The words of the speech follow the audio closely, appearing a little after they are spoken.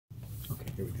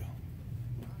Here we go.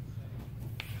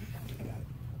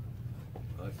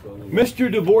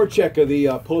 Mr. Dvorak of the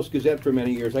Post-Gazette for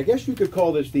many years. I guess you could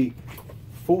call this the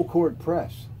full court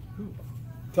press.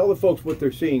 Tell the folks what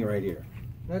they're seeing right here.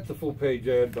 That's a full-page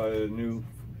ad by the new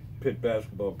Pitt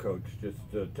basketball coach, just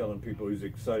telling people he's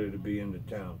excited to be in the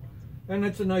town. And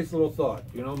it's a nice little thought.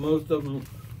 You know, most of them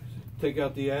take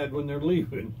out the ad when they're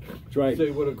leaving. That's right.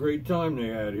 Say what a great time they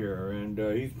had here. And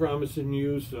he's promising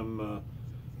you some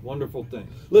wonderful things.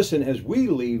 Listen, as we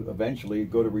leave eventually,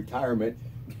 go to retirement,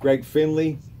 Greg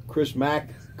Finley, Chris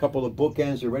Mack, a couple of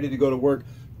bookends, they're ready to go to work,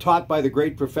 taught by the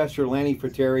great Professor Lanny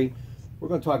Fratteri. We're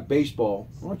going to talk baseball.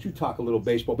 Why don't you talk a little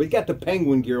baseball? But you got the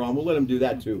Penguin gear on. We'll let him do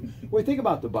that, too. What do you think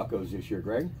about the Buccos this year,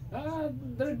 Greg?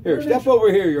 Here, step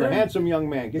over here. You're a handsome young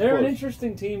man. Get they're close. an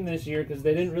interesting team this year because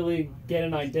they didn't really get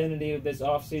an identity this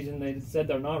offseason. They said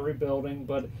they're not rebuilding,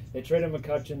 but they traded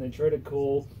McCutchen. They traded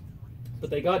Cole. But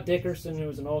they got Dickerson, who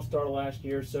was an all-star last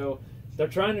year. So they're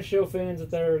trying to show fans that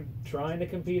they're trying to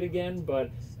compete again. But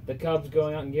the Cubs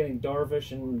going out and getting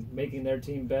Darvish and making their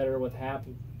team better with Happ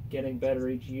getting better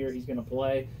each year he's going to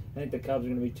play. I think the Cubs are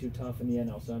going to be too tough in the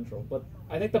NL Central. But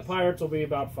I think the Pirates will be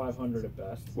about 500 at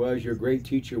best. Well, as your great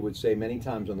teacher would say many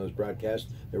times on those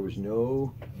broadcasts, there was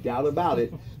no doubt about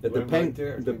it that the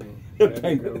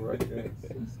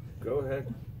Go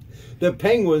ahead. The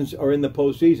Penguins are in the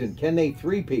postseason. Can they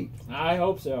three-peat? I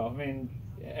hope so. I mean,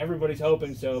 everybody's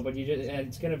hoping so, but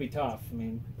it's going to be tough. I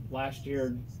mean, last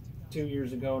year, 2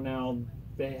 years ago now,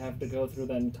 they have to go through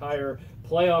the entire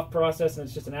playoff process, and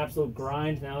it's just an absolute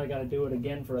grind. Now they got to do it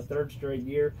again for a third straight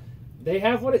year. They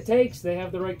have what it takes. They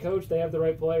have the right coach. They have the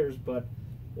right players, but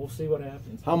we'll see what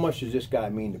happens. How much does this guy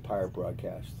mean to Pirate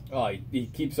Broadcast? Oh, he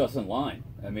keeps us in line.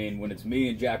 I mean, when it's me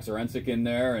and Jack Zarensic in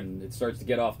there and it starts to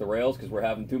get off the rails because we're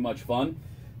having too much fun,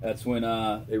 that's when...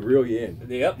 they reel you in.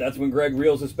 Yep, that's when Greg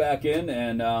reels us back in,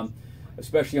 and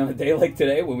especially on a day like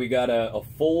today when we got a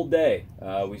full day.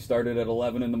 We started at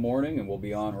 11 in the morning, and we'll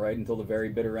be on right until the very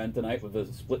bitter end tonight with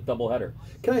a split doubleheader.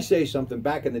 Can I say something?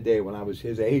 Back in the day when I was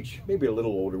his age, maybe a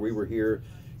little older, we were here,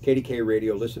 Kdka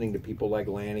radio, listening to people like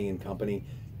Lanny and company.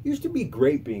 It used to be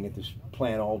great being at this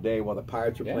plant all day while the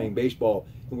Pirates were playing baseball,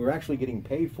 and we were actually getting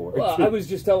paid for it. Well, I was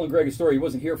just telling Greg a story. He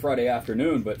wasn't here Friday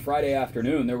afternoon, but Friday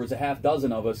afternoon there was a half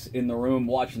dozen of us in the room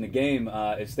watching the game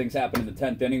as things happened in the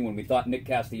 10th inning when we thought Nick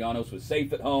Castellanos was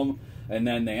safe at home, and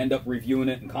then they end up reviewing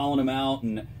it and calling him out,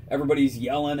 and everybody's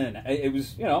yelling, and it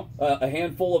was, you know, a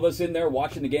handful of us in there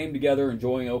watching the game together,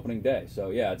 enjoying opening day. So,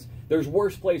 yeah, there's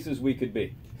worse places we could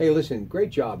be. Hey, listen,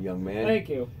 great job, young man. Thank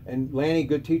you. And Lanny,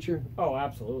 good teacher? Oh,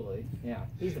 absolutely. Yeah,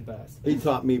 he's the best. He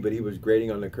taught me, but he was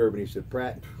grading on the curb, and he said,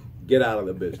 Pratt, get out of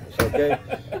the business, okay?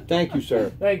 Thank you,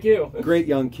 sir. Thank you. Great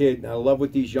young kid. I love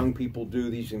what these young people do,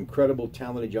 these incredible,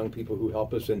 talented young people who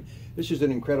help us. And this is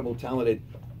an incredible, talented,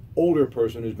 older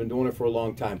person who's been doing it for a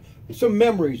long time. Some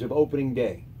memories of opening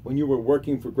day when you were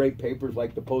working for great papers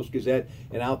like the Post-Gazette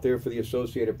and out there for the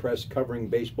Associated Press covering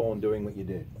baseball and doing what you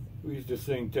did. We used to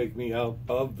sing "Take Me Out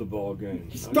of the Ball Game."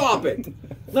 Stop it!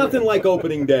 Nothing like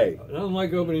opening day. Nothing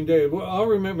like opening day. Well, I'll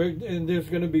remember, and there's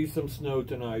going to be some snow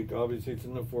tonight. Obviously, it's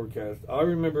in the forecast. I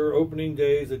remember opening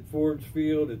days at Ford's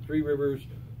Field at Three Rivers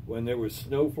when there was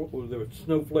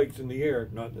snowflakes in the air,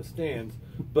 not in the stands.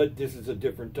 But this is a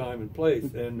different time and place.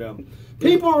 And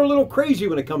people are a little crazy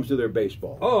when it comes to their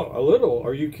baseball. Oh, a little.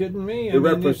 Are you kidding me? The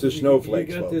reference to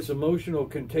snowflakes. You got this emotional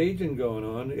contagion going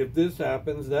on. If this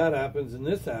happens, that happens, and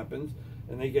this happens,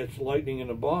 and they get lightning in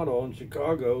a bottle, and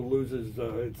Chicago loses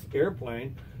its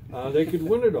airplane, they could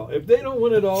win it all. If they don't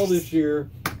win it all this year,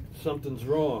 something's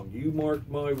wrong. You mark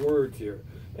my words here.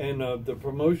 And the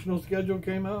promotional schedule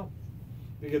came out.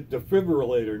 You get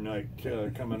defibrillator night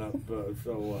coming up,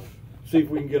 so see if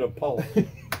we can get a pulse.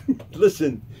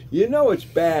 Listen, you know it's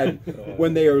bad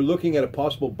when they are looking at a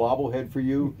possible bobblehead for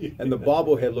you, and the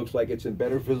bobblehead looks like it's in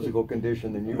better physical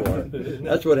condition than you are.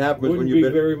 That's what happens when you've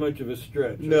been very much of a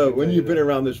stretch. No, when you've been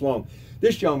around this long.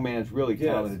 This young man's really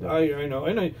talented. Yes, I know.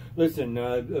 And listen,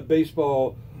 a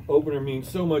baseball opener means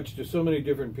so much to so many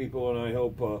different people, and I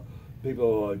hope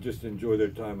people just enjoy their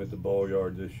time at the ball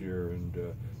yard this year, and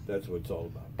that's what it's all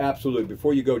about. Absolutely.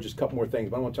 Before you go, just a couple more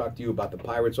things. I want to talk to you about the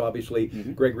Pirates, obviously.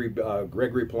 Gregory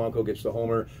Polanco gets the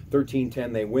homer.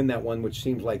 13-10. They win that one, which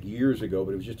seems like years ago,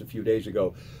 but it was just a few days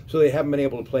ago. So they haven't been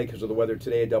able to play because of the weather.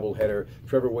 Today, a doubleheader.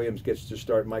 Trevor Williams gets to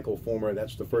start Michael Fulmer.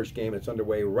 That's the first game. It's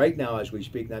underway right now as we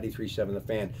speak. 93.7 The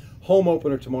Fan. Home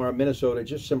opener tomorrow, Minnesota.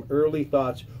 Just some early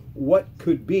thoughts. What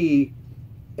could be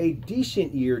a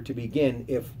decent year to begin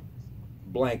if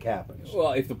blank happens?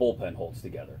 Well, if the bullpen holds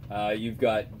together. You've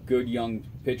got good young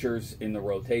pitchers in the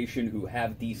rotation who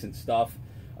have decent stuff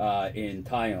in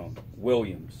Tyone,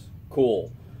 Williams,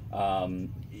 Cole.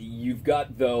 You've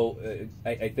got, though,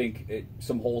 I think,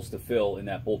 some holes to fill in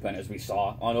that bullpen, as we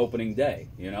saw on opening day.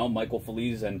 You know, Michael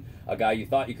Feliz and a guy you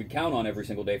thought you could count on every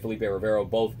single day, Felipe Rivero,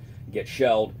 both get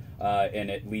shelled, and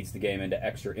it leads the game into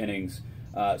extra innings.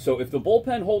 So if the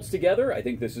bullpen holds together, I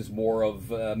think this is more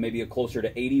of maybe a closer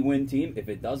to 80-win team. If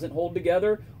it doesn't hold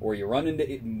together, or you run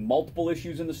into multiple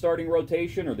issues in the starting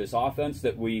rotation, or this offense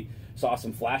that we saw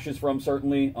some flashes from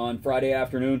certainly on Friday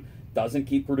afternoon doesn't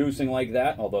keep producing like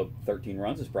that, although 13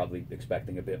 runs is probably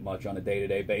expecting a bit much on a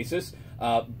day-to-day basis.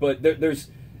 But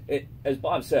as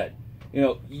Bob said, you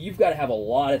know, you've got to have a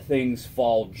lot of things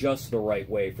fall just the right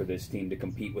way for this team to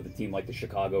compete with a team like the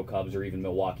Chicago Cubs or even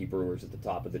Milwaukee Brewers at the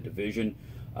top of the division.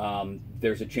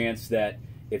 There's a chance that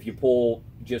if you pull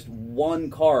just one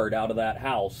card out of that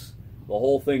house, the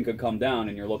whole thing could come down,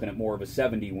 and you're looking at more of a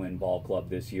 70-win ball club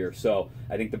this year. So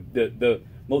I think the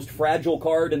most fragile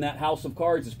card in that house of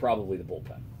cards is probably the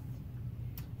bullpen.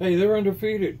 Hey, they're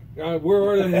undefeated. Where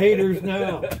are the haters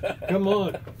now? Come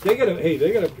on, they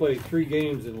gotta play 3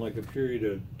 games in like a period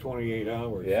of 28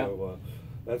 hours. Yeah. So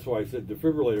that's why I said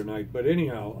defibrillator night. But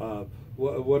anyhow,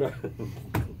 what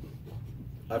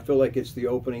I feel like it's the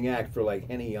opening act for like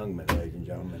Henny Youngman, ladies and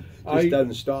gentlemen. Just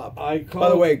doesn't stop. By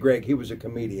the way, Greg, he was a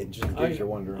comedian, just in case you're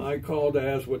wondering. I called to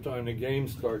ask what time the game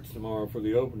starts tomorrow for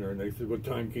the opener, and they said, "What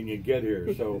time can you get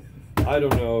here?" So I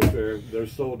don't know if they're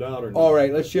sold out or not. All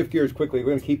right, let's shift gears quickly.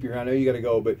 We're going to keep you here. I know you got to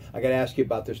go, but I got to ask you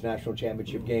about this national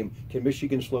championship game. Can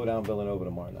Michigan slow down Villanova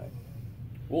tomorrow night?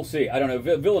 We'll see. I don't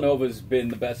know. Villanova's been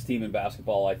the best team in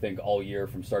basketball, I think, all year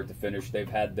from start to finish. They've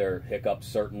had their hiccups,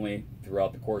 certainly,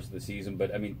 throughout the course of the season.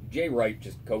 But, I mean, Jay Wright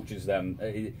just coaches them.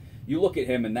 You look at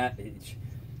him, and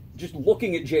just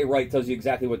looking at Jay Wright tells you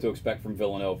exactly what to expect from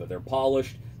Villanova. They're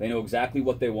polished. They know exactly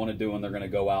what they want to do, and they're going to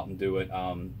go out and do it.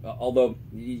 Although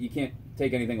you can't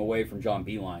take anything away from John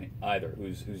Beilein either,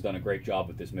 who's done a great job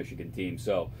with this Michigan team.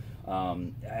 So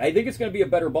I think it's going to be a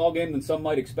better ball game than some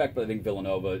might expect, but I think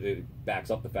Villanova backs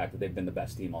up the fact that they've been the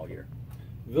best team all year.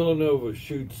 Villanova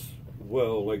shoots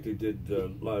well like they did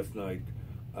last night.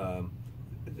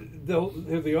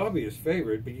 They're the obvious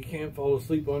favorite, but you can't fall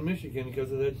asleep on Michigan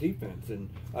because of that defense. And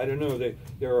I don't know,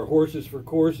 there are horses for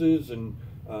courses and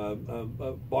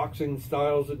boxing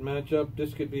styles that match up.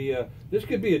 This could be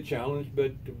a challenge,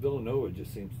 but Villanova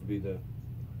just seems to be the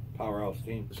powerhouse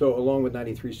team. So along with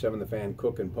 93.7 The Fan,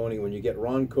 Cook and Pony, when you get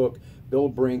Ron Cook, Bill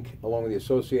Brink, along with the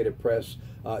Associated Press,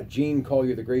 Gene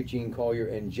Collier, the great Gene Collier,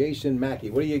 and Jason Mackey.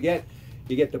 What do you get?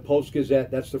 You get the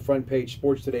Post-Gazette. That's the front page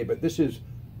Sports Today. But this is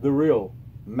the real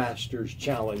Masters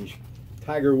Challenge.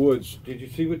 Tiger Woods. Did you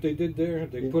see what they did there?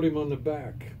 They put him on the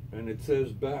back, and it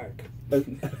says back.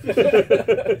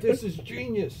 This is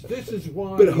genius. This is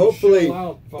why. But hopefully, you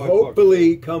shell out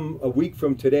 $5. Come a week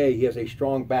from today, he has a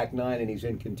strong back nine and he's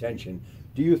in contention.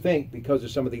 Do you think, because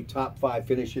of some of the top 5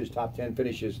 finishes, top 10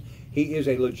 finishes, he is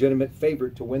a legitimate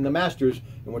favorite to win the Masters,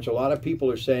 in which a lot of people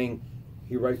are saying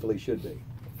he rightfully should be?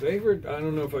 Favorite? I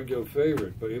don't know if I'd go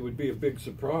favorite, but it would be a big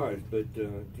surprise. But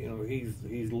you know,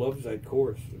 he loves that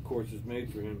course. The course is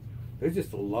made for him. There's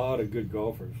just a lot of good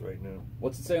golfers right now.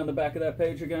 What's it say on the back of that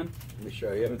page again? Let me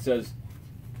show you. It says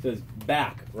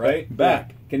back, right?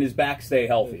 Back. Can his back stay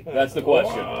healthy? That's the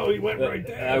question. Oh, he went right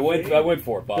there. I went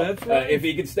for it, Bob. That's right. If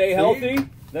he can stay healthy,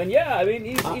 then yeah, I mean,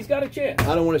 he's got a chance.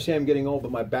 I don't want to say I'm getting old,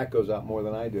 but my back goes out more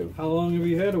than I do. How long have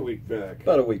you had a week back?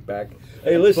 About a week back.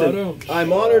 Hey, listen,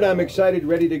 I'm honored, I'm excited,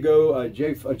 ready to go.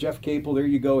 Jeff Capel, there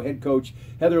you go, head coach.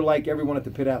 Heather, like everyone at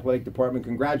the Pitt Athletic Department,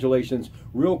 congratulations.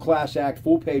 Real class act,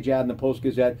 full page ad in the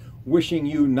Post-Gazette. Wishing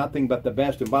you nothing but the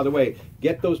best. And by the way,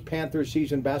 get those Panthers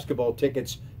season basketball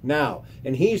tickets now.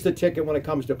 And he's the ticket when it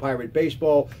comes to Pirate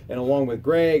baseball. And along with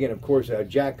Greg and, of course,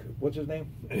 Jack, what's his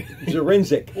name?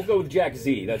 Zarinzik. We'll go with Jack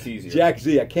Z. That's easier. Jack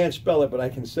Z. I can't spell it, but I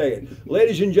can say it.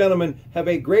 Ladies and gentlemen, have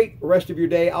a great rest of your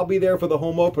day. I'll be there for the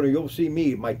home opener. You'll see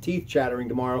me, my teeth chattering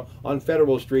tomorrow on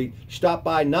Federal Street. Stop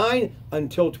by 9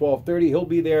 until 12:30. He'll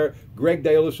be there. Greg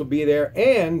Dalis will be there.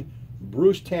 And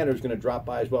Bruce Tanner is going to drop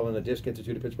by as well in the Disc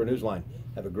Institute of Pittsburgh Newsline.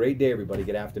 Have a great day, everybody.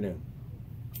 Good afternoon.